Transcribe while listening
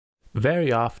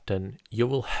Very often you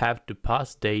will have to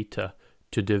pass data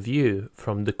to the view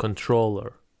from the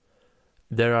controller.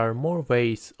 There are more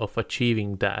ways of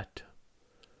achieving that.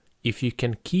 If you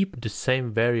can keep the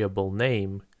same variable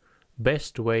name,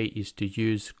 best way is to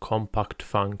use compact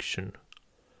function.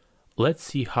 Let's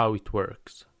see how it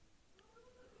works.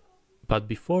 But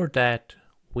before that,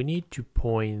 we need to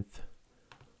point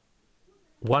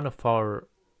one of our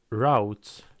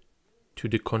routes to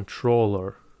the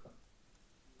controller.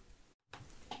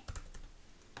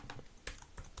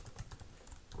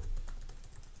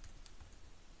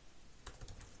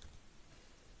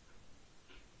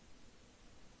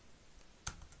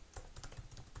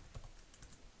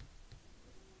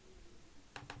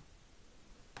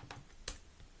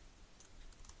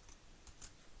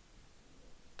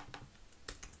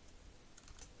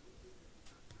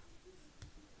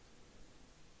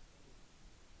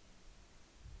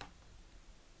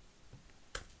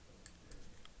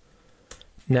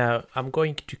 Now I'm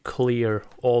going to clear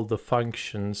all the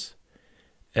functions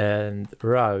and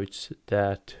routes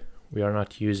that we are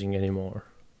not using anymore.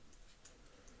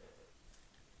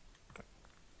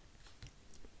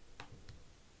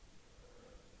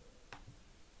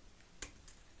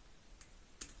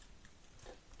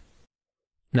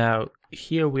 Now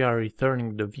here we are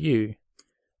returning the view,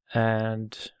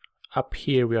 and up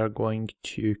here we are going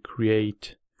to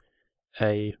create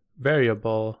a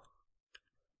variable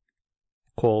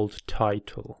called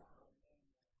title.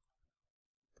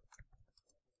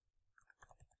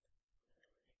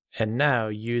 And now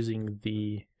using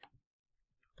the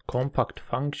compact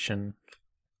function,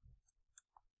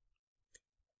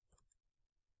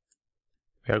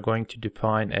 we are going to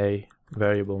define a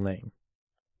variable name.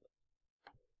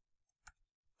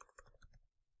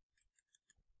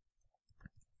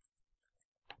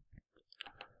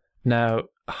 Now,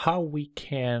 how we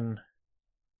can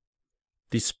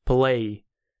display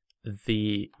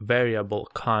the variable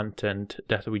content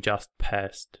that we just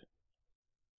passed?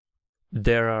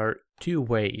 There are two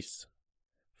ways.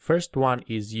 First one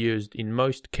is used in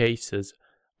most cases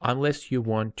unless you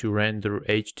want to render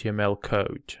HTML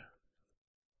code.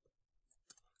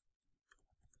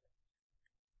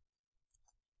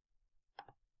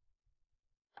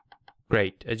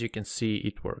 Great, as you can see,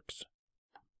 it works.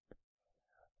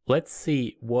 Let's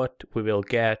see what we will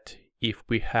get if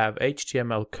we have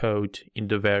HTML code in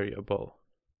the variable.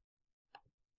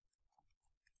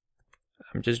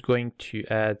 I'm just going to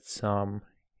add some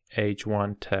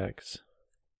h1 tags.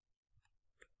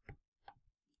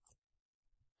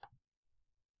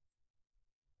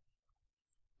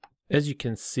 As you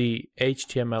can see,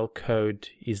 HTML code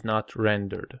is not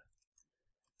rendered.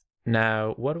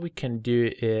 Now, what we can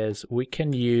do is we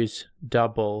can use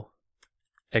double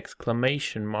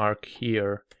exclamation mark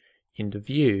here in the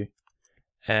view,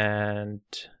 and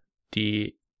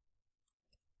the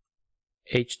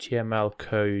HTML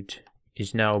code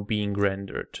is now being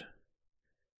rendered.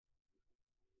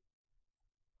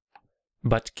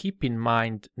 But keep in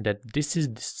mind that this is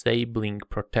disabling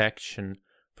protection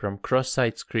from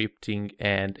cross-site scripting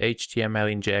and HTML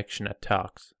injection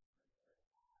attacks.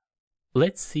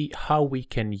 Let's see how we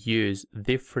can use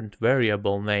different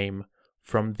variable name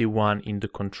from the one in the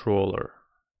controller.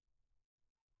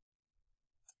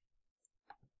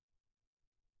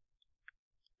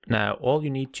 Now all you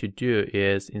need to do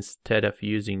is, instead of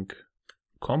using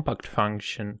compact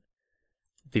function,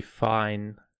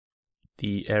 define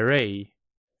the array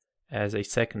as a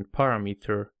second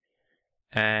parameter,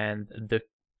 and the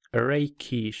array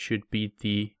key should be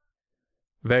the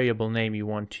variable name you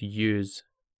want to use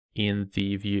in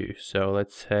the view. So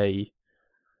let's say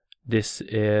this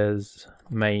is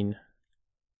main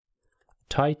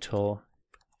title,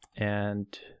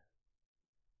 and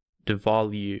the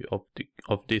value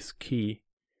of this key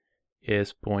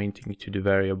is pointing to the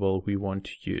variable we want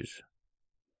to use.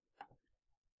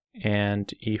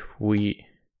 And if we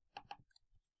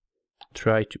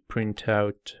try to print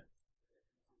out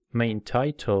main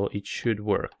title, it should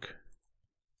work.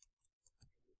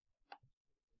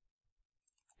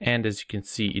 And as you can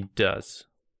see, it does.